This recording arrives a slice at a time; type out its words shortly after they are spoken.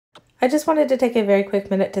I just wanted to take a very quick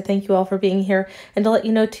minute to thank you all for being here and to let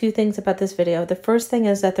you know two things about this video. The first thing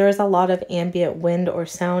is that there is a lot of ambient wind or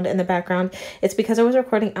sound in the background. It's because I was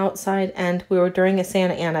recording outside and we were during a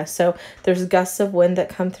Santa Ana, so there's gusts of wind that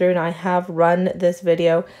come through, and I have run this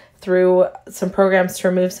video through some programs to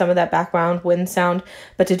remove some of that background wind sound,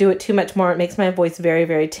 but to do it too much more, it makes my voice very,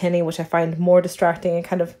 very tinny, which I find more distracting and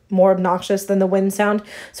kind of more obnoxious than the wind sound.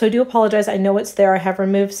 So I do apologize. I know it's there. I have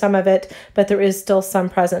removed some of it, but there is still some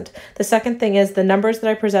present. The second thing is the numbers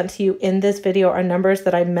that I present to you in this video are numbers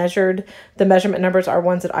that I measured. The measurement numbers are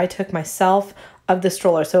ones that I took myself of the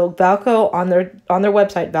stroller. So Valco on their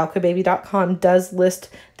website, valcobaby.com, does list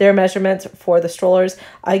their measurements for the strollers.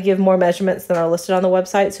 I give more measurements than are listed on the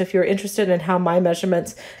website. So if you're interested in how my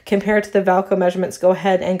measurements compare to the Valco measurements, go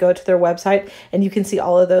ahead and go to their website and you can see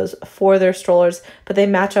all of those for their strollers, but they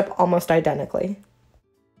match up almost identically.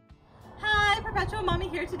 Perpetual Mommy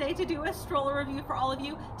here today to do a stroller review for all of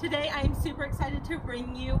you. Today I am super excited to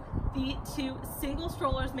bring you the two single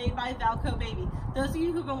strollers made by Valco Baby. Those of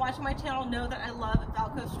you who've been watching my channel know that I love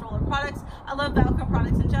Valco stroller products. I love Valco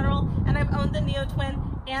products in general, and I've owned the Neo Twin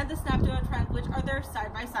and the Snap Duo Trend, which are their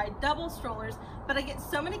side-by-side double strollers, but I get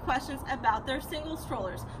so many questions about their single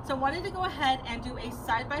strollers. So I wanted to go ahead and do a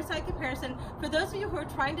side-by-side comparison for those of you who are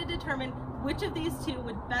trying to determine which of these two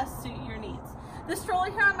would best suit your needs. The stroller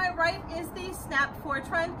here on my right is the Snap 4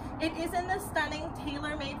 Trend. It is in the stunning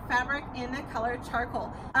Tailor Made fabric in the color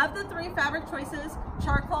charcoal. Of the three fabric choices,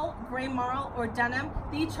 charcoal, gray marl, or denim,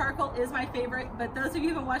 the charcoal is my favorite, but those of you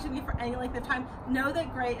who've been watching me for any length of time know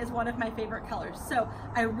that gray is one of my favorite colors. So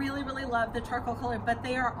I really, really love the charcoal color, but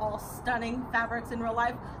they are all stunning fabrics in real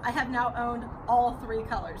life. I have now owned all three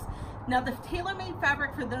colors. Now the Tailor Made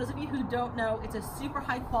fabric, for those of you who don't know, it's a super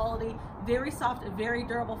high quality, very soft, very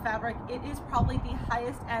durable fabric. It is probably the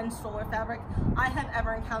highest end stroller fabric I have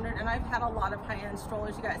ever encountered, and I've had a lot of high-end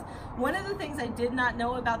strollers, you guys. One of the things I did not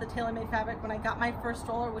know about the Tailor Made fabric when I got my first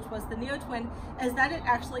stroller, which was the Neo Twin, is that it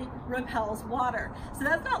actually repels water. So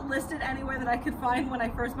that's not listed anywhere that I could find when I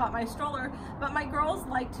first bought my stroller, but my girls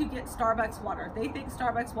like to get Starbucks water. They think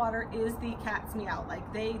Starbucks water is the cat's meow.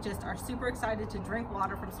 Like, they just are super excited to drink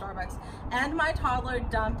water from Starbucks. And my toddler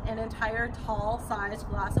dumped an entire tall-sized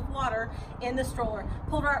glass of water in the stroller.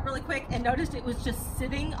 Pulled her out really quick and noticed it was just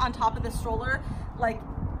sitting on top of the stroller like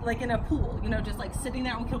in a pool, you know, just like sitting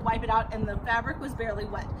there, and we could wipe it out, and the fabric was barely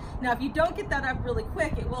wet. Now, if you don't get that up really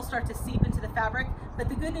quick, it will start to seep into the fabric, but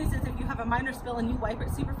the good news is if you have a minor spill and you wipe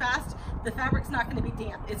it super fast, the fabric's not going to be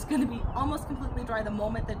damp. It's going to be almost completely dry the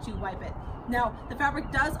moment that you wipe it. Now, the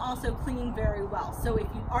fabric does also clean very well, so if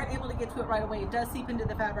you aren't able to get to it right away, it does seep into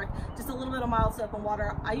the fabric. Just a little bit of mild soap and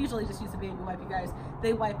water. I usually just use a baby wipe, you guys.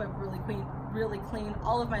 They wipe up really clean.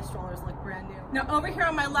 All of my strollers look brand new. Now, over here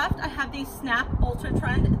on my left, I have the Snap Ultra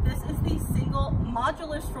Trend. This is the single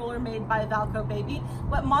modular stroller made by Valco Baby.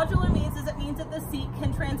 What modular means is it means that the seat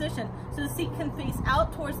can transition. So the seat can face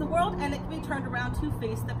out towards the world, and it can be turned around to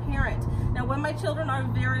face the parent. Now, when my children are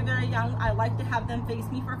very, very young, I like to have them face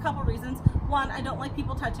me for a couple reasons. One, I don't like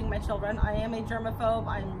people touching my children. I am a germaphobe.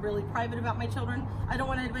 I'm really private about my children. I don't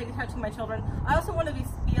want anybody touching my children. I also want to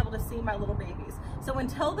be able to see my little babies. So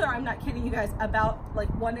until they're, I'm not kidding you guys, about like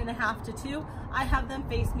 1.5 to 2, I have them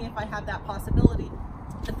face me if I have that possibility.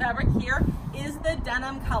 The fabric here is the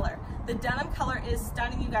denim color. The denim color is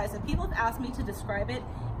stunning, you guys. If people have asked me to describe it,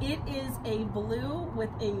 it is a blue with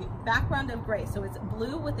a background of gray. So it's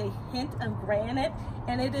blue with a hint of gray in it,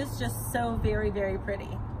 and it is just so very, very pretty.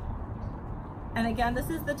 And again, this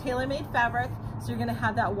is the Tailor Made fabric, so you're gonna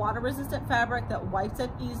have that water resistant fabric that wipes up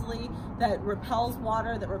easily, that repels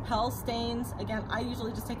water, that repels stains. Again, I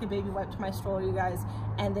usually just take a baby wipe to my stroller, you guys,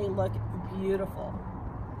 and they look beautiful.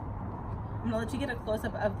 I'm gonna let you get a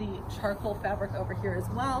close-up of the charcoal fabric over here as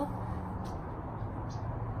well.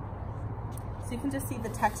 So you can just see the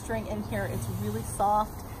texturing in here. It's really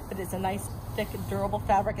soft, but it's a nice, thick, durable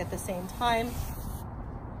fabric at the same time.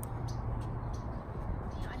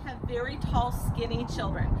 Very tall, skinny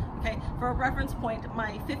children. Okay, for a reference point,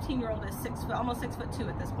 my 15-year-old is almost 6'2"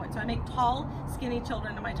 at this point. So I make tall, skinny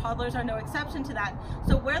children, and my toddlers are no exception to that.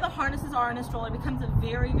 So where the harnesses are in a stroller becomes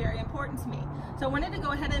very, very important to me. So I wanted to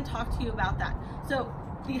go ahead and talk to you about that. So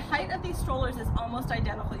the height of these strollers is almost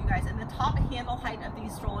identical, you guys, and the top handle height of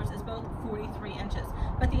these strollers is both 43 inches,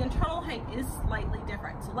 but the internal height is slightly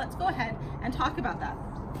different. So let's go ahead and talk about that.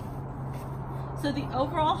 So the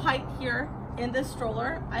overall height here in this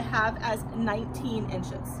stroller I have as 19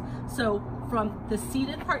 inches. So from the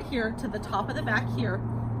seated part here to the top of the back here,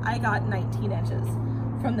 I got 19 inches.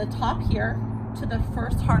 From the top here to the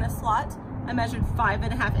first harness slot, I measured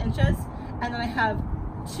 5.5 inches, and then I have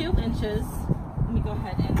 2 inches. Let me go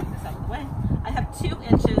ahead and move this out of the way. I have 2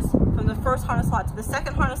 inches from first harness slot to the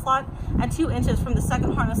second harness slot, and 2 inches from the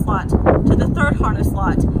second harness slot to the third harness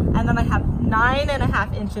slot. And then I have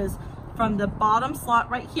 9.5 inches from the bottom slot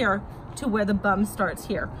right here to where the bum starts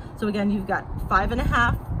here. So again, you've got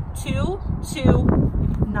 5.5, 2, 2,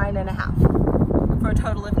 9.5 for a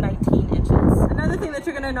total of 19 inches. Another thing that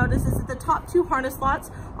you're going to notice is that the top 2 harness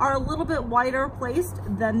slots are a little bit wider placed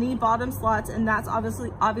than the bottom slots, and that's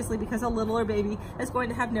obviously because a littler baby is going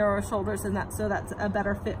to have narrower shoulders, and that's a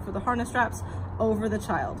better fit for the harness straps over the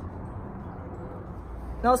child.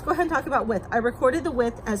 Now let's go ahead and talk about width. I recorded the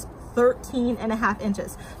width as 13.5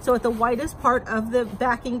 inches. So at the widest part of the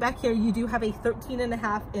backing back here, you do have a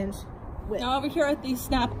 13.5 inch width. Now over here at the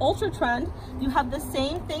Snap Ultra Trend, you have the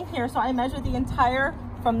same thing here. So I measured the entire,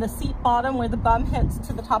 from the seat bottom where the bum hits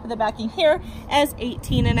to the top of the backing here, as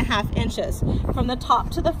 18.5 inches. From the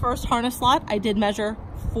top to the first harness slot, I did measure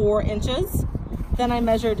 4 inches. Then I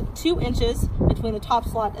measured 2 inches between the top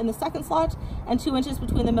slot and the second slot, and 2 inches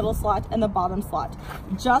between the middle slot and the bottom slot.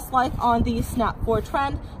 Just like on the Snap 4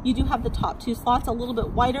 Trend, you do have the top 2 slots a little bit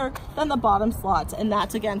wider than the bottom slots, and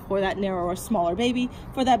that's again for that narrower, smaller baby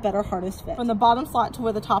for that better harness fit. From the bottom slot to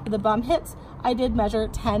where the top of the bum hits, I did measure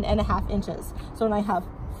 10.5 inches. So when I have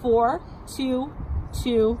 4, 2,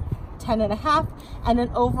 2, 10.5, and an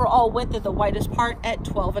overall width of the widest part at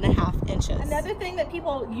 12.5 inches. Another thing that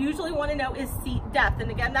people usually want to know is seat depth, and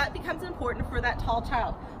again, that becomes important for that tall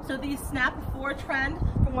child. So the Snap 4 Trend,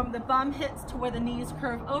 from when the bum hits to where the knees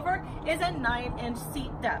curve over, is a 9-inch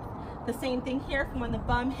seat depth. The same thing here, from when the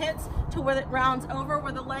bum hits to where it rounds over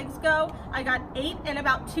where the legs go, I got 8 and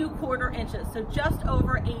about 2/4 inches, so just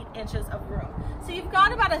over 8 inches of room. So you've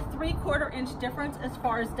got about a 3/4 inch difference as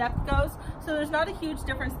far as depth goes, so there's not a huge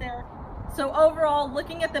difference there. So overall,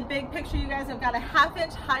 looking at the big picture, you guys, I've got a 1/2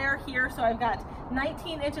 inch higher here, so I've got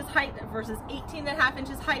 19 inches height versus 18.5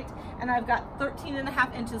 inches height, and I've got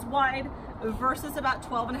 13.5 inches wide versus about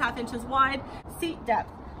 12.5 inches wide. Seat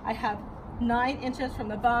depth, I have 9 inches from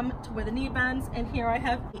the bum to where the knee bends, and here I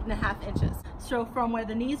have 8.5 inches. So from where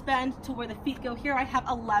the knees bend to where the feet go here, I have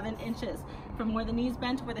 11 inches. From where the knees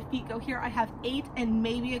bend to where the feet go here, I have 8 and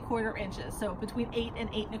maybe 1/4 inches. So between 8 and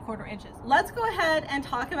 8.25 inches. Let's go ahead and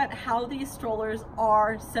talk about how these strollers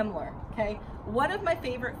are similar, okay? One of my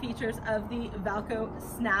favorite features of the Valco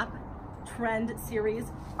Snap Trend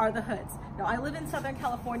series are the hoods. Now I live in Southern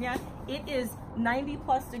California. It is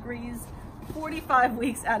 90+ degrees, 45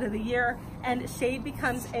 weeks out of the year, and shade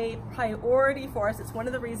becomes a priority for us. It's one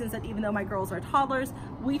of the reasons that even though my girls are toddlers,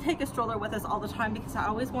 we take a stroller with us all the time, because I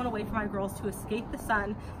always want a way for my girls to escape the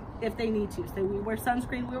sun if they need to. So we wear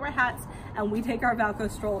sunscreen, we wear hats, and we take our Valco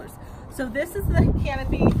strollers. So this is the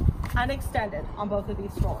canopy unextended on both of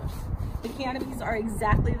these strollers. The canopies are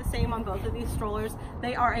exactly the same on both of these strollers.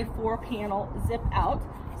 They are a 4-panel zip out.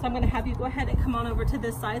 So I'm going to have you go ahead and come on over to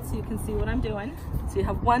this side so you can see what I'm doing. So you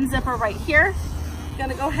have one zipper right here. I'm going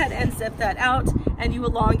to go ahead and zip that out, and you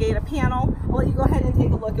elongate a panel. I'll let you go ahead and take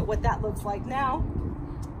a look at what that looks like now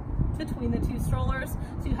between the 2 strollers.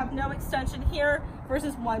 So you have no extension here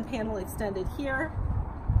versus one panel extended here.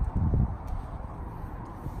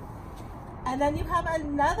 And then you have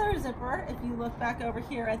another zipper. If you look back over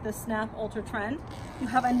here at the Snap Ultra Trend, you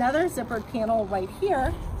have another zippered panel right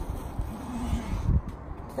here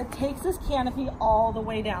that takes this canopy all the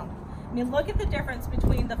way down. I mean, look at the difference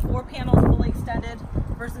between the 4 panels fully extended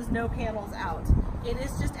versus no panels out. It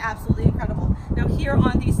is just absolutely incredible. Now here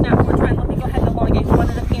on the Snap 4 Trend, let me go ahead and elongate one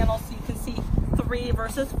of the panels so you can see 3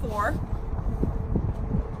 versus 4.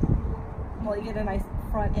 Well, you get a nice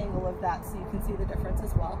front angle of that so you can see the difference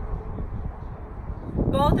as well.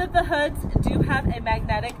 Both of the hoods do have a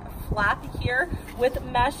magnetic flap here with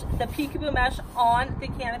mesh. The peekaboo mesh on the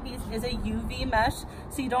canopies is a UV mesh,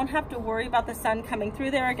 so you don't have to worry about the sun coming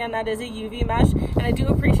through there. Again, that is a UV mesh, and I do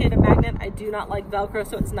appreciate a magnet. I do not like Velcro,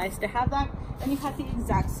 so it's nice to have that. And you have the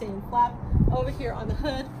exact same flap over here on the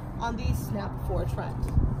hood on the Snap 4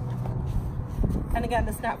 Trend. And again,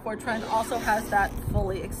 the Snap 4 Trend also has that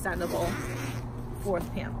fully extendable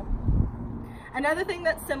 4th panel. Another thing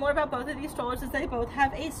that's similar about both of these strollers is they both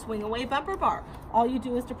have a swing away bumper bar. All you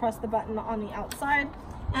do is to press the button on the outside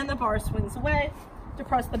and the bar swings away. To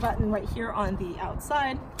press the button right here on the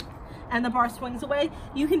outside and the bar swings away.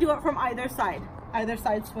 You can do it from either side. Either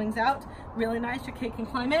side swings out. Really nice. Your kid can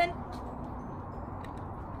climb in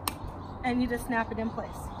and you just snap it in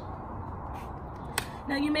place.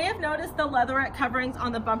 Now you may have noticed the leatherette coverings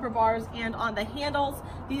on the bumper bars and on the handles.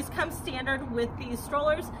 These come standard with these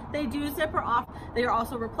strollers. They do zipper off. They are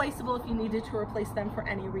also replaceable if you needed to replace them for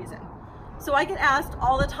any reason. So I get asked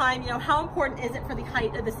all the time, you know, how important is it for the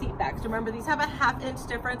height of the seat backs? Remember, these have a 1/2 inch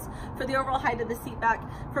difference for the overall height of the seat back.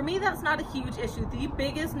 For me, that's not a huge issue. The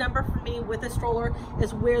biggest number for me with a stroller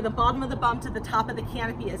is where the bottom of the bum to the top of the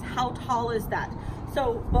canopy is. How tall is that?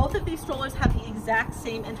 So both of these strollers have the exact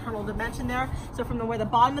same internal dimension there. So from where the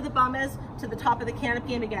bottom of the bum is to the top of the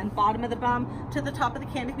canopy, and again, bottom of the bum to the top of the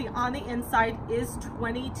canopy on the inside is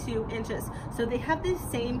 22 inches. So they have the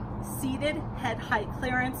same seated head height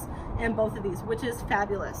clearance in both of these, which is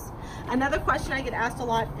fabulous. Another question I get asked a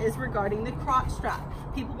lot is regarding the crotch strap.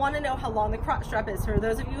 People want to know how long the crotch strap is. For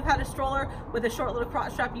those of you who've had a stroller with a short little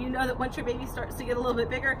crotch strap, you know that once your baby starts to get a little bit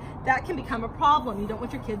bigger, that can become a problem. You don't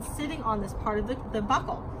want your kids sitting on this part of the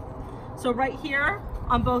buckle. So right here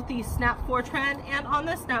on both the Snap 4 trend and on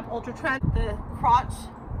the Snap Ultra trend, the crotch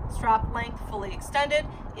strap length fully extended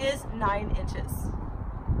is 9 inches.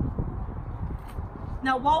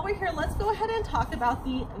 Now, while we're here, let's go ahead and talk about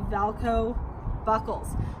the Valco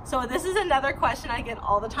buckles. So this is another question I get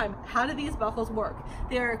all the time. How do these buckles work?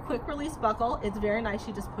 They're a quick release buckle. It's very nice.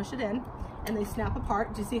 You just push it in and they snap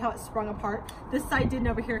apart. Do you see how it sprung apart? This side didn't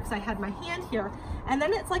over here because I had my hand here. And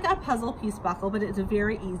then it's like a puzzle piece buckle, but it's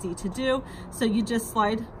very easy to do. So you just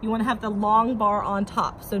slide, you want to have the long bar on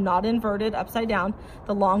top. So not inverted upside down,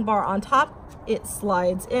 the long bar on top, it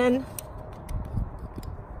slides in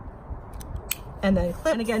and then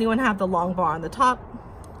clip. And again, you want to have the long bar on the top,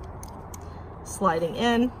 sliding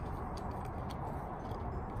in,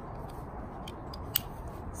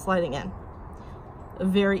 sliding in. A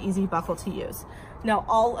very easy buckle to use. Now,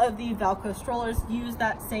 all of the Valco strollers use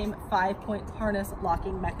that same 5-point harness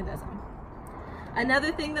locking mechanism.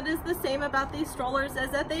 Another thing that is the same about these strollers is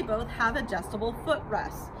that they both have adjustable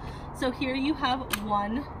footrests. So here you have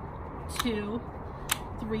 1, 2,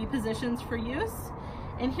 3 positions for use.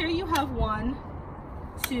 And here you have 1,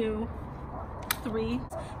 2, 3.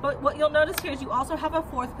 But what you'll notice here is you also have a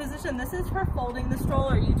 4th position. This is for folding the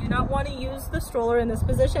stroller. You do not want to use the stroller in this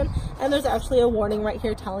position, and there's actually a warning right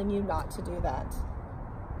here telling you not to do that.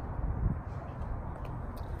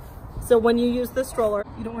 So when you use the stroller,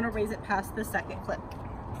 you don't want to raise it past the 2nd clip.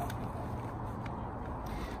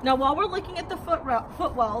 Now, while we're looking at the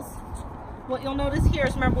footwells, what you'll notice here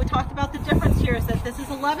is, remember we talked about the difference here is that this is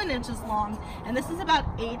 11 inches long and this is about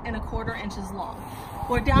 8 1/4 inches long.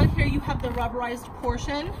 Or down here you have the rubberized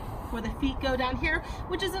portion where the feet go down here,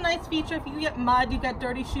 which is a nice feature. If you get mud, you've got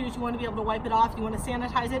dirty shoes, you want to be able to wipe it off, you want to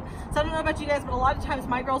sanitize it. So I don't know about you guys, but a lot of times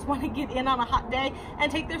my girls want to get in on a hot day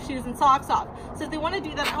and take their shoes and socks off. So if they want to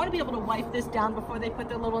do that, I want to be able to wipe this down before they put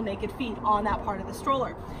their little naked feet on that part of the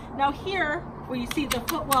stroller. Now here, where you see the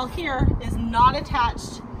footwell here is not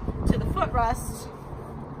attached to the footrest.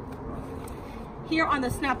 Here on the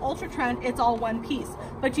Snap Ultra trend, it's all one piece,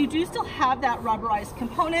 but you do still have that rubberized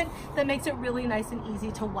component that makes it really nice and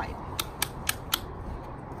easy to wipe.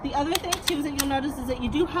 The other thing too that you'll notice is that you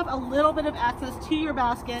do have a little bit of access to your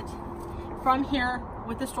basket from here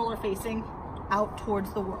with the stroller facing out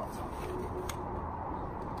towards the world.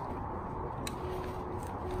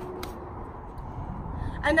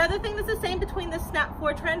 Another thing that's the same between the Snap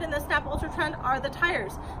 4 trend and the Snap Ultra trend are the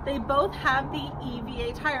tires. They both have the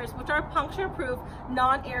EVA tires, which are puncture-proof,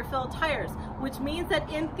 non-air-filled tires, which means that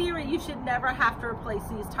in theory, you should never have to replace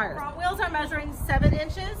these tires. Front wheels are measuring 7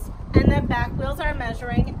 inches, and the back wheels are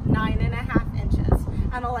measuring 9.5 inches.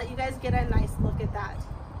 And I'll let you guys get a nice look at that.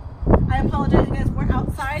 I apologize, you guys, we're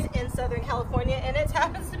outside in Southern California, and it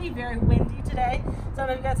happens to be very windy today.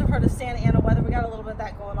 Some of you guys have heard of Santa Ana weather. We got a little bit of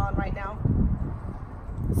that going on right now.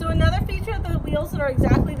 So another feature of the wheels that are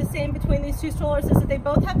exactly the same between these two strollers is that they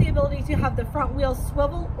both have the ability to have the front wheels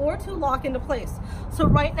swivel or to lock into place. So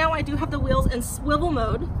right now I do have the wheels in swivel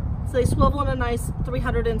mode. So they swivel in a nice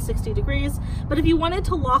 360 degrees. But if you wanted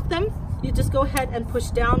to lock them, you just go ahead and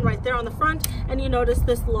push down right there on the front and you notice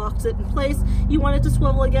this locks it in place. You want it to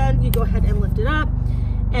swivel again, you go ahead and lift it up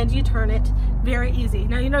and you turn it. Very easy.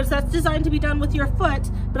 Now you notice that's designed to be done with your foot,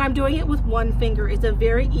 but I'm doing it with one finger. It's a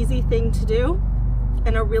very easy thing to do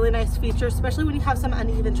and a really nice feature, especially when you have some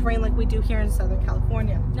uneven terrain like we do here in Southern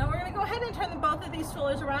California. Now we're gonna go ahead and turn both of these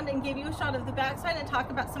strollers around and give you a shot of the backside and talk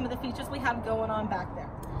about some of the features we have going on back there.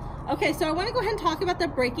 Okay, so I want to go ahead and talk about the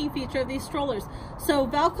braking feature of these strollers. So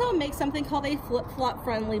Valco makes something called a flip-flop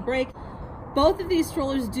friendly brake. Both of these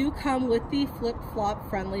strollers do come with the flip-flop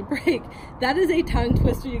friendly brake. That is a tongue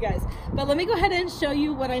twister, you guys. But let me go ahead and show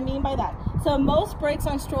you what I mean by that. So most brakes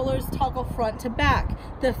on strollers toggle front to back.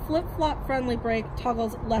 The flip-flop friendly brake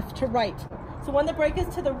toggles left to right. So when the brake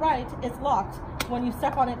is to the right, it's locked. When you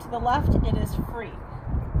step on it to the left, it is free.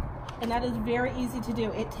 And that is very easy to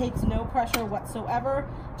do. It takes no pressure whatsoever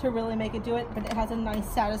to really make it do it, but it has a nice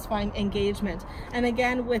satisfying engagement. And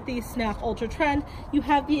again, with the Snap Ultra Trend, you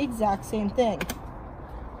have the exact same thing.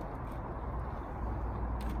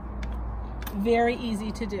 Very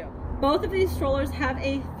easy to do. Both of these strollers have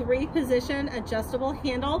a 3-position adjustable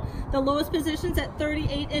handle. The lowest position's at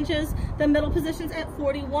 38 inches, the middle position's at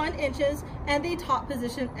 41 inches, and the top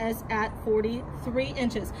position is at 43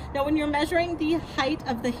 inches. Now, when you're measuring the height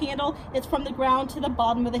of the handle, it's from the ground to the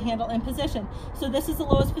bottom of the handle in position. So this is the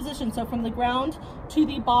lowest position. So from the ground to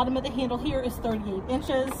the bottom of the handle here is 38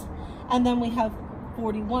 inches. And then we have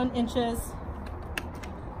 41 inches.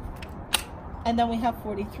 And then we have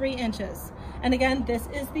 43 inches. And again, this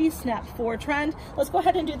is the Snap 4 Trend. Let's go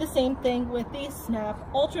ahead and do the same thing with the Snap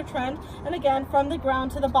Ultra Trend. And again, from the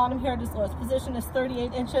ground to the bottom here, this lowest position is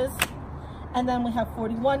 38 inches. And then we have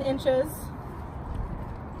 41 inches.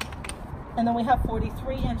 And then we have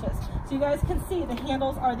 43 inches. So you guys can see the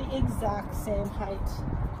handles are the exact same height.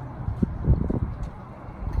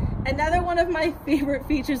 Another one of my favorite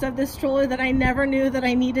features of this stroller that I never knew that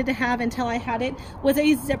I needed to have until I had it was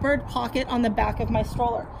a zippered pocket on the back of my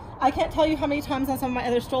stroller. I can't tell you how many times on some of my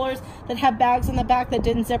other strollers that have bags on the back that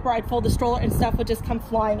didn't zipper, I'd fold the stroller and stuff would just come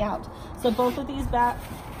flying out. So both of these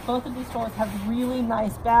strollers have really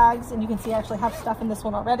nice bags, and you can see I actually have stuff in this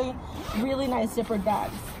one already. Really nice zippered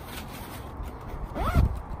bags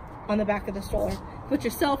on the back of the stroller. Put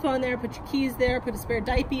your cell phone there, put your keys there, put a spare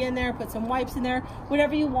diaper in there, put some wipes in there,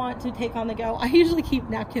 whatever you want to take on the go. I usually keep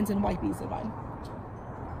napkins and wipes in mine.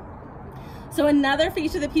 So another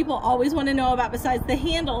feature that people always want to know about besides the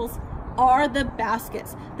handles are the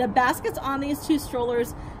baskets. The baskets on these two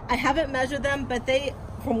strollers, I haven't measured them, but they,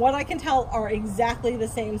 from what I can tell, are exactly the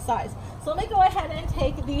same size. So let me go ahead and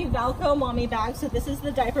take the Valco mommy bag. So this is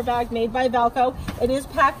the diaper bag made by Valco. It is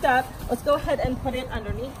packed up. Let's go ahead and put it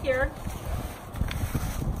underneath here.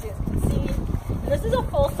 As you guys can see, and this is a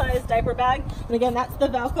full-size diaper bag. And again, that's the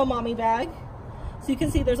Valco mommy bag. So you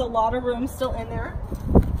can see there's a lot of room still in there.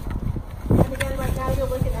 And again, right now you're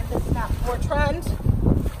looking at the Snap 4 Trend.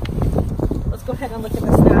 Let's go ahead and look at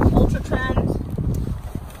the Snap Ultra Trend.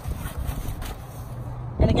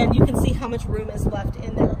 And again, you can see how much room is left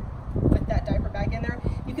in there with that diaper bag in there.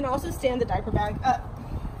 You can also stand the diaper bag up.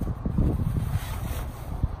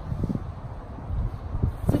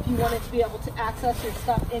 So if you wanted to be able to access your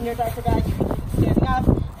stuff in your diaper bag, you can keep it standing up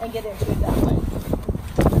and get into it that way.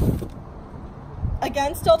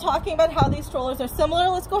 Again, still talking about how these strollers are similar,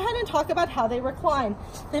 let's go ahead and talk about how they recline.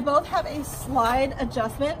 They both have a slide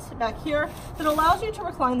adjustment back here that allows you to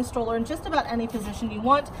recline the stroller in just about any position you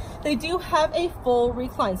want. They do have a full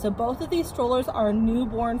recline, so both of these strollers are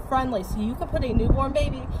newborn friendly, so you can put a newborn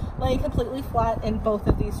baby laying completely flat in both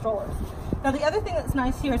of these strollers. Now the other thing that's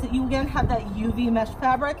nice here is that you again have that UV mesh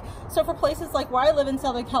fabric, so for places like where I live in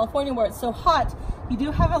Southern California where it's so hot, you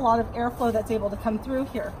do have a lot of airflow that's able to come through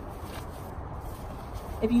here.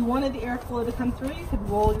 If you wanted the airflow to come through, you could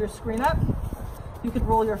roll your screen up. You could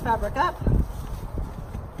roll your fabric up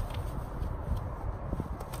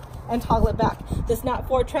and toggle it back. The Snap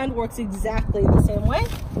 4 Trend works exactly the same way.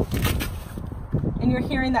 And you're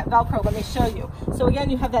hearing that Velcro, let me show you. So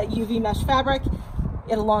again, you have that UV mesh fabric.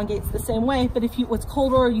 It elongates the same way, but if it was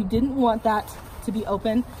colder or you didn't want that to be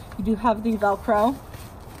open, you do have the Velcro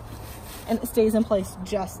and it stays in place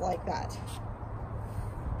just like that.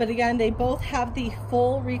 But again, they both have the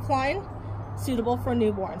full recline suitable for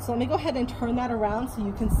newborn. So let me go ahead and turn that around so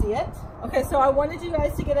you can see it. Okay, so I wanted you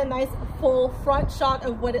guys to get a nice full front shot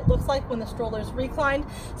of what it looks like when the stroller's reclined.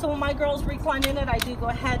 So when my girls recline in it, I do go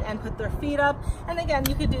ahead and put their feet up. And again,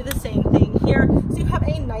 you could do the same thing here. So you have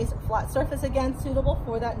a nice flat surface, again, suitable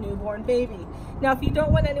for that newborn baby. Now, if you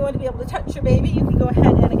don't want anyone to be able to touch your baby, you can go ahead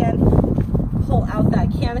and again, pull out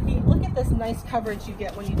that canopy. Look at this nice coverage you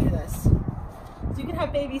get when you do this. So you can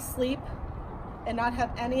have babies sleep and not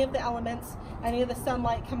have any of the elements, any of the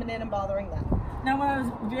sunlight coming in and bothering them. Now, when I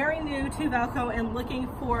was very new to Valco and looking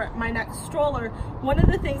for my next stroller, one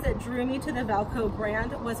of the things that drew me to the Valco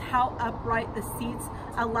brand was how upright the seats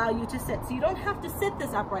allow you to sit. So you don't have to sit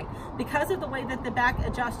this upright. Because of the way that the back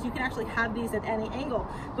adjusts, you can actually have these at any angle.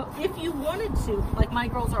 But if you wanted to, like my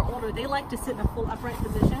girls are older, they like to sit in a full upright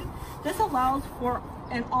position. This allows for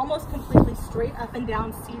an almost completely straight up and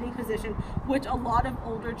down seating position, which a lot of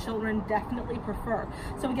older children definitely prefer.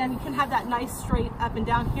 So again, you can have that nice straight up and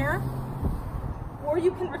down here, or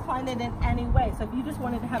you can recline it in any way. So if you just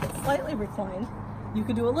wanted to have it slightly reclined, You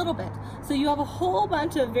could do a little bit. So you have a whole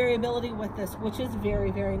bunch of variability with this, which is very,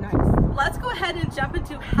 very nice. Let's go ahead and jump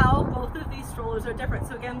into how both of these strollers are different.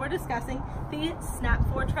 So again, we're discussing the Snap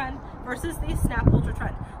 4 trend versus the Snap Ultra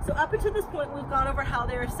trend. So up until this point, we've gone over how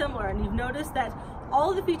they are similar, and you've noticed that all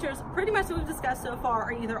of the features pretty much that we've discussed so far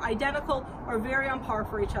are either identical or very on par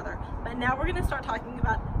for each other. But now we're gonna start talking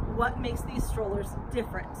about what makes these strollers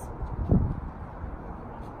different.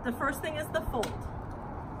 The first thing is the fold.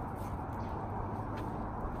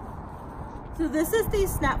 So this is the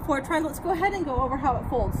Snap 4 trend. Let's go ahead and go over how it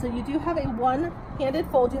folds. So you do have a one-handed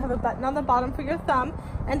fold. You have a button on the bottom for your thumb,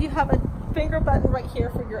 and you have a finger button right here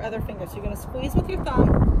for your other finger. So you're gonna squeeze with your thumb,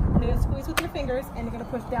 and you're gonna squeeze with your fingers, and you're gonna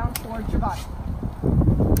push down towards your body.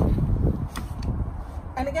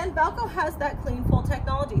 And again, Valco has that clean fold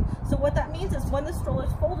technology. So what that means is when the stroller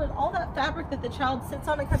is folded, all that fabric that the child sits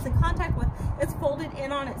on and comes in contact with, it's folded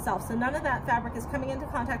in on itself. So none of that fabric is coming into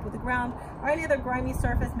contact with the ground or any other grimy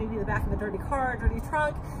surface, maybe the back of a dirty car, a dirty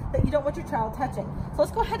trunk, that you don't want your child touching. So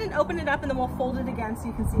let's go ahead and open it up, and then we'll fold it again so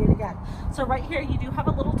you can see it again. So right here, you do have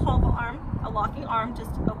a little toggle arm, a locking arm.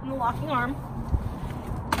 Just open the locking arm,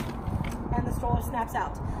 and the stroller snaps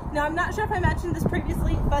out. Now, I'm not sure if I mentioned this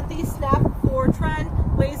previously, but the Snap 4 trend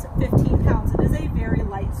weighs 15 pounds. It is a very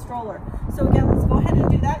light stroller. So again, let's go ahead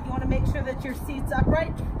and do that. You want to make sure that your seat's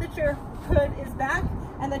upright, that your hood is back,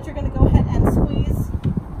 and that you're going to go ahead and squeeze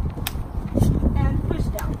and push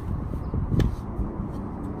down.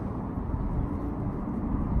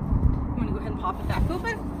 I'm going to go ahead and pop it back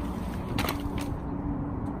open.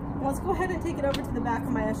 Let's go ahead and take it over to the back of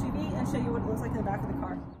my SUV and show you what it looks like in the back of the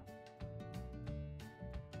car.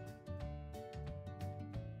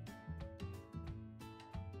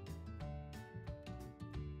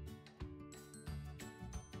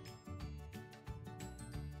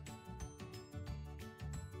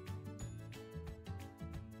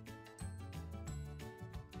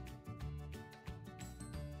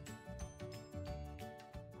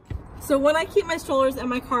 So when I keep my strollers in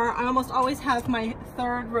my car, I almost always have my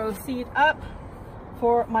third row seat up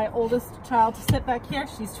for my oldest child to sit back here.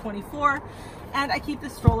 She's 24, and I keep the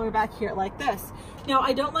stroller back here like this. Now,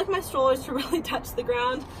 I don't like my strollers to really touch the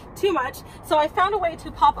ground too much, so I found a way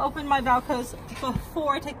to pop open my Valcos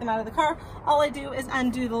before I take them out of the car. All I do is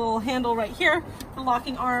undo the little handle right here, the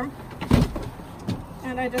locking arm,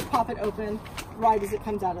 and I just pop it open right as it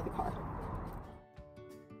comes out of the car.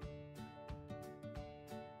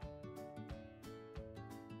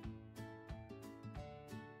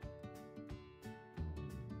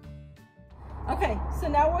 Okay, so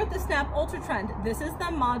now we're at the Snap Ultra trend. This is the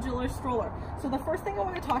modular stroller. So the first thing I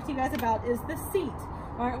want to talk to you guys about is the seat.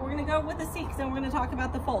 All right, we're going to go with the seat because then we're going to talk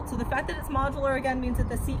about the fold. So the fact that it's modular again means that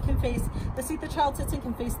the seat the child sits in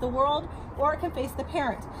can face the world, or it can face the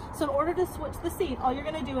parent. So in order to switch the seat, all you're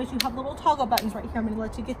going to do is you have little toggle buttons right here. I'm going to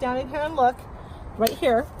let you get down in here and look. Right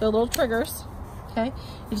here, the little triggers. Okay,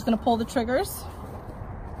 you're just going to pull the triggers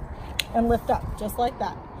and lift up just like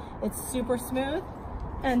that. It's super smooth,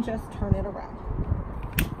 and just turn it around.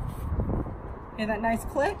 Okay, that nice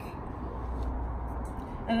click.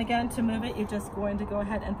 And again, to move it, you're just going to go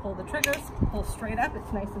ahead and pull the triggers, pull straight up,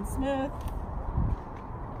 it's nice and smooth.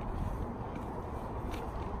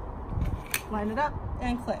 Line it up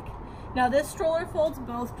and click. Now this stroller folds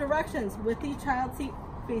both directions with the child seat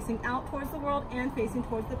facing out towards the world and facing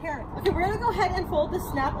towards the parent. Okay, we're gonna go ahead and fold the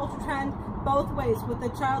Snap Ultra trend both ways, with the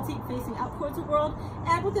child seat facing out towards the world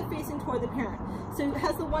and with it facing toward the parent. So it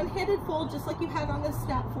has the one-handed fold just like you had on the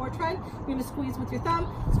Snap 4 trend. You're gonna squeeze with your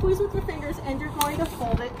thumb, squeeze with your fingers, and you're going to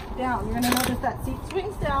fold it down. You're gonna notice that seat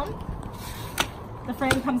swings down, the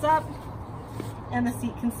frame comes up, and the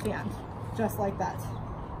seat can stand, just like that.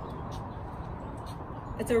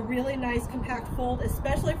 It's a really nice compact fold,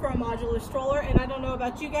 especially for a modular stroller. And I don't know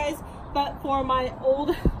about you guys, but for my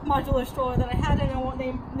old modular stroller that I had, and I won't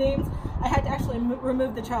name names, I had to actually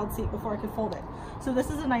remove the child seat before I could fold it. So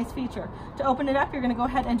this is a nice feature. To open it up, you're gonna go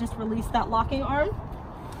ahead and just release that locking arm.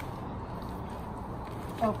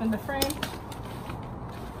 Open the frame.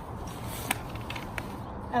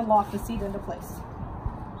 And lock the seat into place.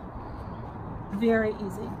 Very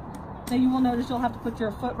easy. Now you will notice you'll have to put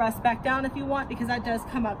your footrest back down if you want, because that does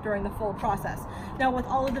come up during the fold process. Now with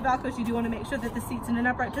all of the Valcos, you do want to make sure that the seat's in an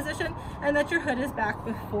upright position and that your hood is back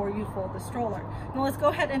before you fold the stroller. Now let's go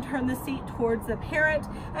ahead and turn the seat towards the parent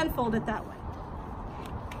and fold it that way.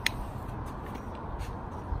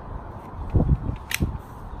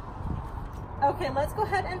 Okay, let's go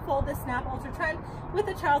ahead and fold the Snap Ultra trend with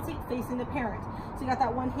the child seat facing the parent. So you got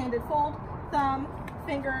that one-handed fold, thumb,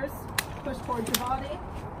 fingers, push towards your body,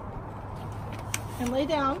 and lay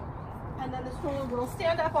down, and then the stroller will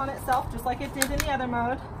stand up on itself just like it did in the other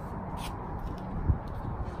mode.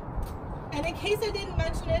 And in case I didn't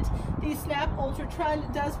mention it, the Snap Ultra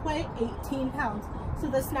Trend does weigh 18 pounds. So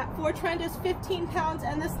the Snap 4 Trend is 15 pounds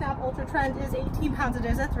and the Snap Ultra Trend is 18 pounds. It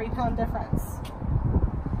is a 3-pound difference.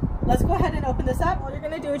 Let's go ahead and open this up. All you're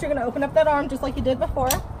gonna do is you're gonna open up that arm just like you did before.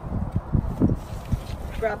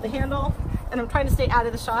 Grab the handle, and I'm trying to stay out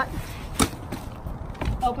of the shot.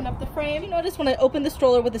 Open up the frame. You notice when I opened the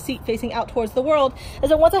stroller with the seat facing out towards the world, is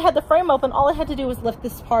that once I had the frame open, all I had to do was lift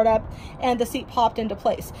this part up and the seat popped into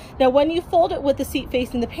place. Now, when you fold it with the seat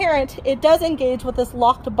facing the parent, it does engage with this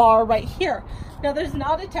locked bar right here. Now, there's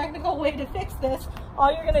not a technical way to fix this.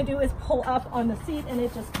 All you're gonna do is pull up on the seat and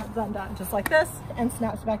it just comes undone, just like this, and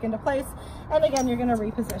snaps back into place. And again, you're gonna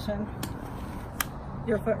reposition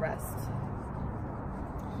your footrest.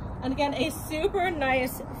 And again, a super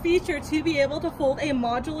nice feature to be able to fold a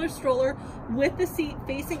modular stroller with the seat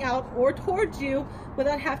facing out or towards you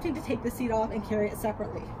without having to take the seat off and carry it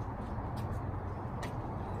separately.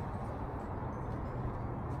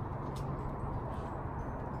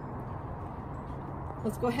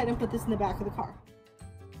 Let's go ahead and put this in the back of the car.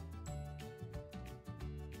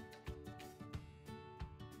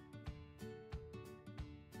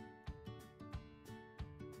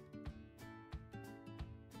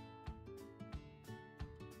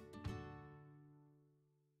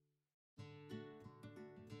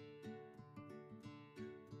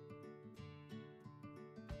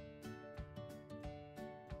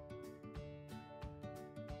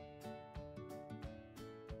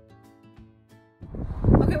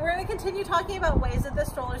 Okay, we're going to continue talking about ways that the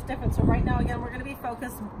stroller is different. So right now, again, we're going to be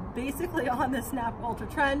focused basically on the Snap Ultra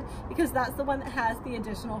Trend because that's the one that has the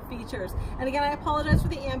additional features. And again, I apologize for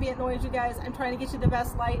the ambient noise, you guys. I'm trying to get you the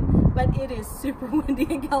best light, but it is super windy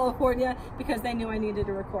in California because they knew I needed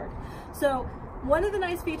to record. So one of the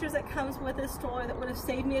nice features that comes with this stroller that would have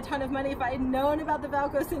saved me a ton of money if I had known about the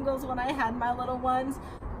Valco singles when I had my little ones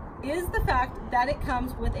is the fact that it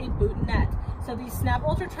comes with a boot net. So the Snap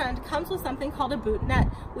Ultra Trend comes with something called a boot net,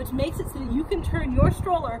 which makes it so that you can turn your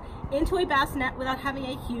stroller into a bassinet without having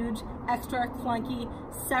a huge, extra clunky,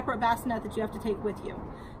 separate bassinet that you have to take with you.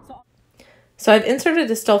 So I've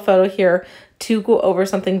inserted a still photo here to go over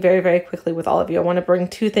something very, very quickly with all of you. I want to bring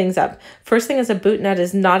two things up. First thing is a boot net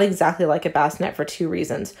is not exactly like a bassinet for two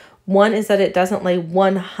reasons. One is that it doesn't lay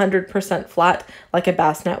 100% flat like a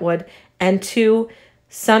bassinet would. And two,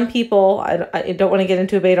 some people, I don't want to get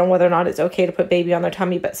into a debate on whether or not it's okay to put baby on their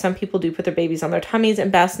tummy, but some people do put their babies on their tummies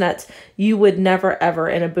in bassinets. You would never, ever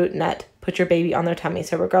in a boot net put your baby on their tummy.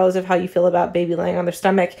 So regardless of how you feel about baby laying on their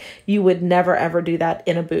stomach, you would never, ever do that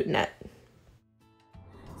in a boot net.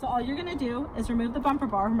 So all you're gonna do is remove the bumper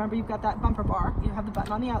bar. Remember, you've got that bumper bar. You have the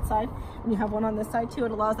button on the outside, and you have one on this side too.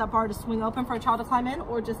 It allows that bar to swing open for a child to climb in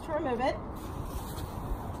or just to remove it.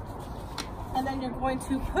 And then you're going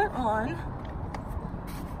to put on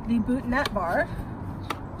the boot net bar,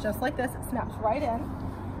 just like this. It snaps right in.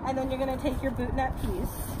 And then you're gonna take your boot net piece.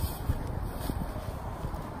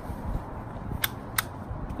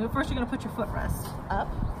 First, you're gonna put your footrest up.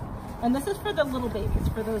 And this is for the little babies,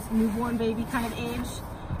 for those newborn baby kind of age,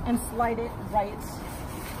 and slide it right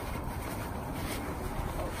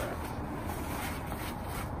over.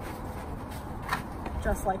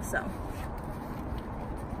 Just like so.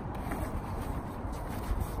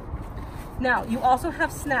 Now, you also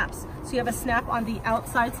have snaps. So you have a snap on the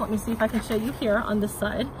outside. So let me see if I can show you here on this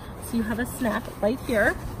side. So you have a snap right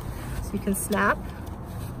here. So you can snap.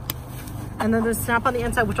 And then there's a snap on the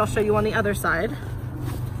inside, which I'll show you on the other side.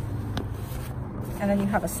 And then you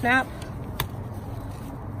have a snap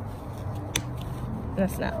and a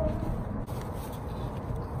snap.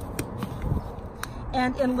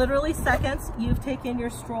 And in literally seconds, you've taken your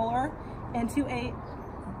stroller into a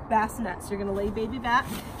bassinet. So you're gonna lay baby back.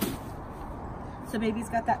 So baby's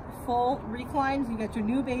got that full recline. You got your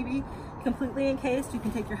new baby completely encased. You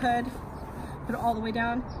can take your hood, put it all the way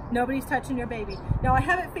down. Nobody's touching your baby. Now I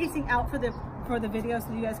have it facing out for the video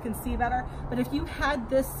so you guys can see better, but if you had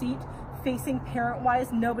this seat facing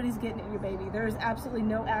parent-wise, nobody's getting at your baby. There is absolutely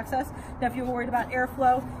no access. Now, if you're worried about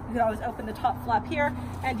airflow, you can always open the top flap here,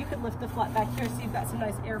 and you can lift the flap back here so you've got some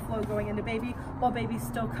nice airflow going into baby while baby's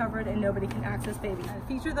still covered and nobody can access baby. A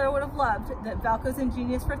feature that I would have loved that Valco's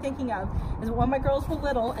ingenious for thinking of is when my girls were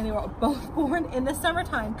little and they were both born in the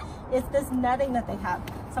summertime, is this netting that they have.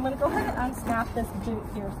 So I'm gonna go ahead and unsnap this boot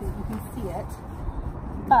here so you can see it.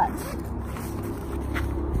 But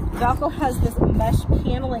Valco has this mesh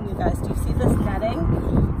paneling, you guys. Do you see this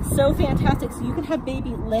netting? So fantastic. So you can have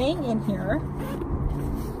baby laying in here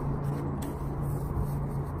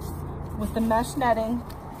with the mesh netting,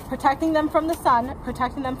 protecting them from the sun,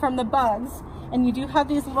 protecting them from the bugs. And you do have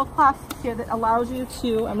these little clasps here that allows you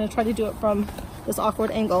to, I'm gonna try to do it from this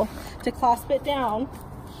awkward angle, to clasp it down.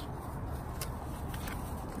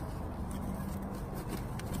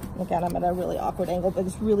 Again, I'm at a really awkward angle, but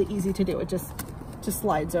it's really easy to do. It just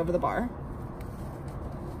slides over the bar.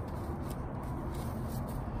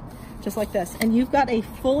 Just like this. And you've got a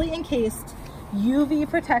fully encased, UV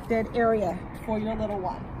protected area for your little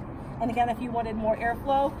one. And again, if you wanted more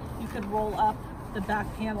airflow, you could roll up the back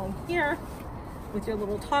paneling here with your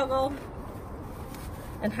little toggle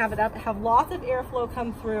and have it up, have lots of airflow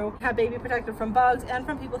come through, have baby protected from bugs and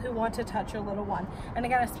from people who want to touch your little one. And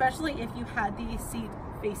again, especially if you had the seat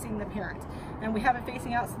facing the parent. And we have it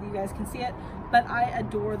facing out so that you guys can see it, but I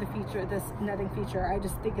adore the feature, this netting feature. I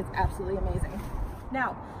just think it's absolutely amazing.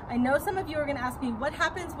 Now, I know some of you are gonna ask me, what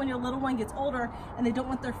happens when your little one gets older and they don't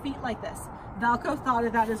want their feet like this? Valco thought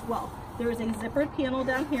of that as well. There is a zippered panel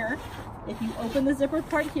down here. If you open the zippered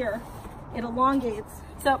part here, it elongates.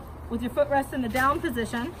 So with your footrest in the down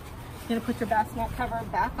position, you're gonna put your bassinet cover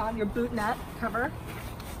back on, your boot net cover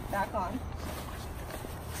back on.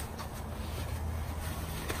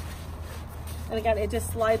 And again, it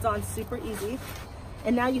just slides on super easy.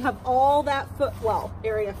 And now you have all that footwell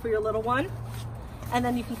area for your little one. And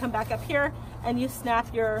then you can come back up here and you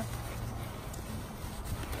snap your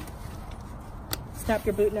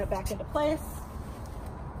boot net back into place.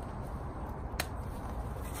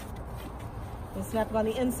 You can snap it on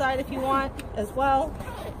the inside if you want as well.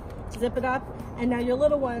 Zip it up. And now your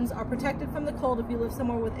little ones are protected from the cold if you live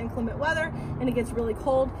somewhere with inclement weather and it gets really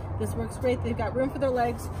cold. This works great. They've got room for their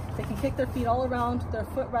legs. They can kick their feet all around. Their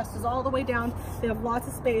footrest is all the way down. They have lots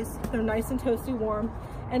of space. They're nice and toasty warm.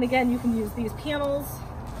 And again, you can use these panels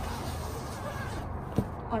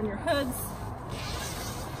on your hoods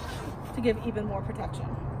to give even more protection.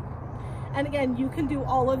 And again, you can do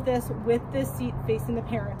all of this with this seat facing the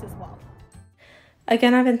parent as well.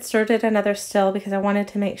 Again, I've inserted another still because I wanted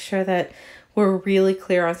to make sure that we're really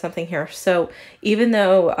clear on something here. So even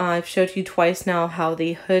though I've showed you twice now how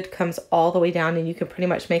the hood comes all the way down and you can pretty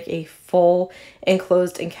much make a full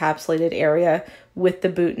enclosed encapsulated area with the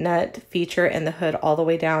boot net feature and the hood all the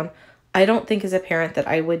way down, I don't think as a parent that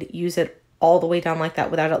I would use it all the way down like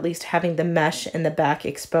that without at least having the mesh in the back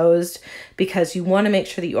exposed, because you want to make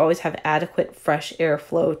sure that you always have adequate fresh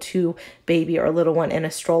airflow to baby or little one in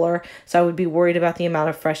a stroller. So I would be worried about the amount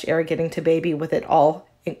of fresh air getting to baby with it all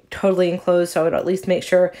totally enclosed. So I would at least make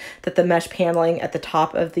sure that the mesh paneling at the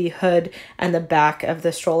top of the hood and the back of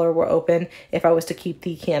the stroller were open if I was to keep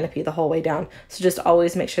the canopy the whole way down. So just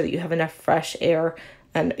always make sure that you have enough fresh air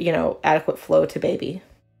and, you know, adequate flow to baby.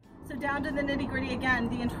 So down to the nitty gritty again,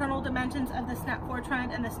 the internal dimensions of the Snap 4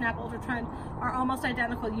 Trend and the Snap Ultra Trend are almost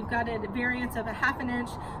identical. You've got a variance of a ½ inch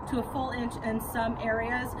to a full inch in some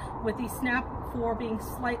areas, with the Snap 4 being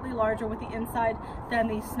slightly larger with the inside than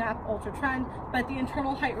the Snap Ultra Trend. But the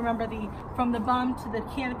internal height, remember, from the bum to the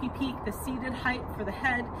canopy peak, the seated height for the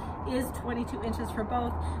head is 22 inches for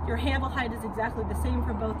both. Your handle height is exactly the same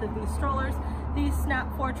for both of these strollers. The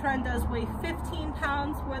Snap 4 Trend does weigh 15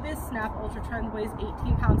 pounds, where this Snap Ultra Trend weighs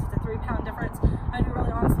 18 pounds. It's a 3-pound difference. I'll be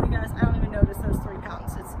really honest with you guys, I don't even notice those 3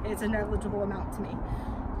 pounds. It's a negligible amount to me.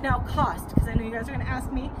 Now cost, because I know you guys are gonna ask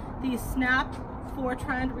me, the Snap 4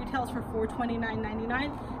 Trend retails for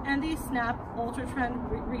 $429.99 and the Snap Ultra Trend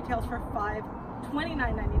retails for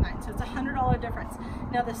 $529.99. So it's a $100 difference.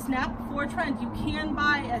 Now the Snap 4 Trend, you can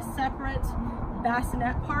buy a separate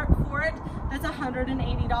bassinet part for it. That's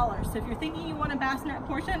 $180. So if you're thinking you want a bassinet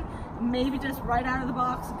portion, maybe just right out of the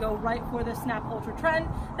box, go right for the Snap Ultra Trend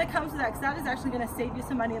that comes with that, because that is actually going to save you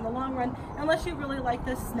some money in the long run, unless you really like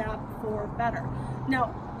the Snap 4 better.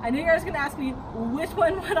 Now, I know you guys are going to ask me, which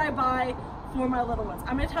one would I buy for my little ones?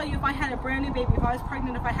 I'm going to tell you, if I had a brand new baby, if I was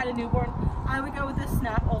pregnant, if I had a newborn, I would go with the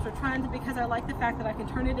Snap Ultra Trend, because I like the fact that I can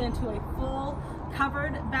turn it into a full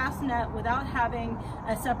covered bassinet without having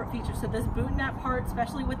a separate feature. So this boot net part,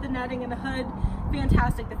 especially with the netting and the hood,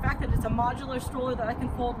 fantastic. The fact that it's a modular stroller that I can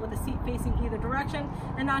fold with a seat facing either direction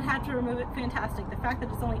and not have to remove it, fantastic. The fact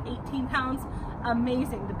that it's only 18 pounds,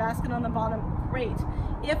 amazing. The basket on the bottom, great.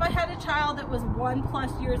 If I had a child that was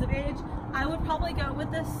 1+ years of age, I would probably go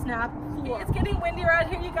with the Snap 4. It's getting windier out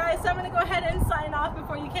here, you guys, so I'm going to go ahead and sign off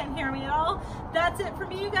before you can't hear me at all. That's it for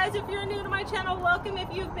me, you guys. If you're new to my channel, welcome.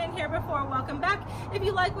 If you've been here before, welcome back. If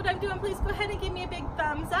you like what I'm doing, please go ahead and give me a big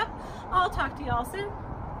thumbs up. I'll talk to you all soon.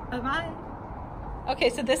 Bye-bye. Okay,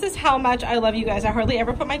 so this is how much I love you guys. I hardly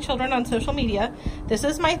ever put my children on social media. This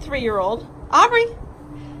is my 3-year-old, Aubrey.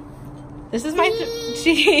 This is my,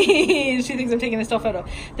 she thinks I'm taking a still photo.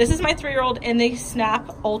 This is my 3-year-old in the Snap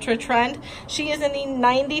Ultra Trend. She is in the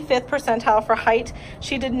 95th percentile for height.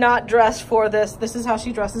 She did not dress for this. This is how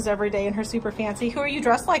she dresses every day in her super fancy. Who are you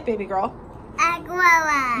dressed like, baby girl?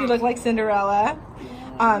 Cinderella. You look like Cinderella.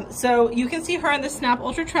 So you can see her in the Snap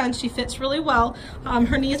Ultra Trend. She fits really well.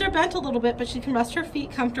 Her knees are bent a little bit, but she can rest her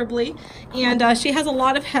feet comfortably. And she has a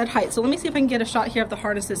lot of head height. So let me see if I can get a shot here of the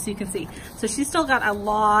harnesses so you can see. So she's still got a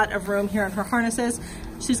lot of room here in her harnesses.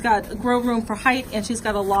 She's got room for height, and she's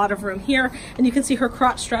got a lot of room here. And you can see her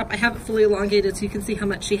crotch strap. I have it fully elongated so you can see how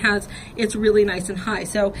much she has. It's really nice and high.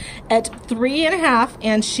 So at 3.5,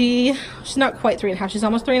 and she's not quite 3.5, she's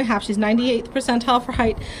almost 3.5. She's 98th percentile for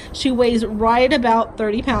height. She weighs right about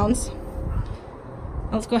 30 pounds.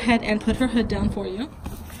 Let's go ahead and put her hood down for you.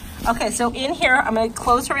 Okay, so in here, I'm gonna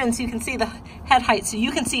close her in so you can see the head height. So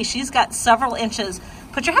you can see she's got several inches.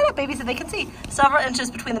 Put your head up, baby, so they can see. Several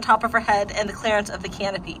inches between the top of her head and the clearance of the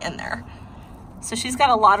canopy in there. So she's got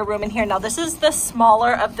a lot of room in here. Now this is the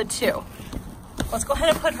smaller of the two. Let's go ahead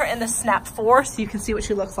and put her in the Snap 4 so you can see what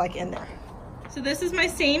she looks like in there. So this is my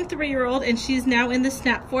same 3-year-old, and she's now in the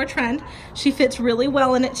Snap 4 Trend. She fits really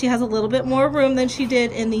well in it. She has a little bit more room than she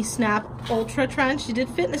did in the Snap Ultra Trend. She did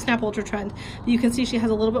fit in the Snap Ultra Trend. You can see she has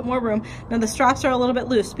a little bit more room. Now the straps are a little bit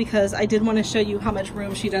loose because I did want to show you how much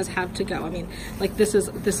room she does have to go. I mean, like this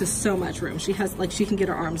is so much room. She has, like, she can get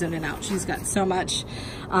her arms in and out. She's got so much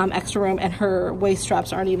extra room, and her waist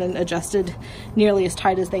straps aren't even adjusted nearly as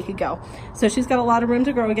tight as they could go. So she's got a lot of room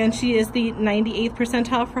to grow. Again, she is the 98th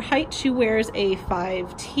percentile for height. She wears a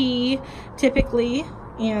 5T typically,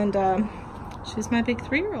 and she's my big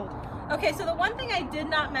 3-year-old. Okay, so the one thing I did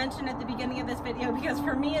not mention at the beginning of this video, because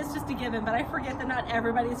for me it's just a given, but I forget that not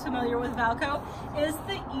everybody's familiar with Valco, is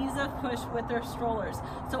the ease of push with their strollers.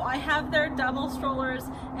 So I have their double strollers,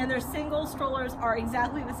 and their single strollers are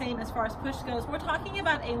exactly the same as far as push goes. We're talking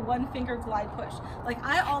about a 1-finger glide push. Like,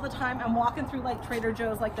 I all the time, I'm walking through like Trader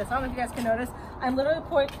Joe's like this. I don't know if you guys can notice. I'm literally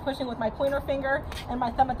pushing with my pointer finger and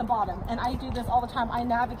my thumb at the bottom, and I do this all the time. I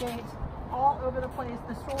navigate all over the place.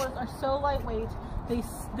 The strollers are so lightweight.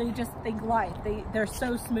 They glide. They're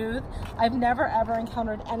so smooth. I've never ever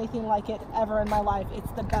encountered anything like it ever in my life. It's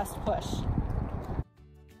the best push.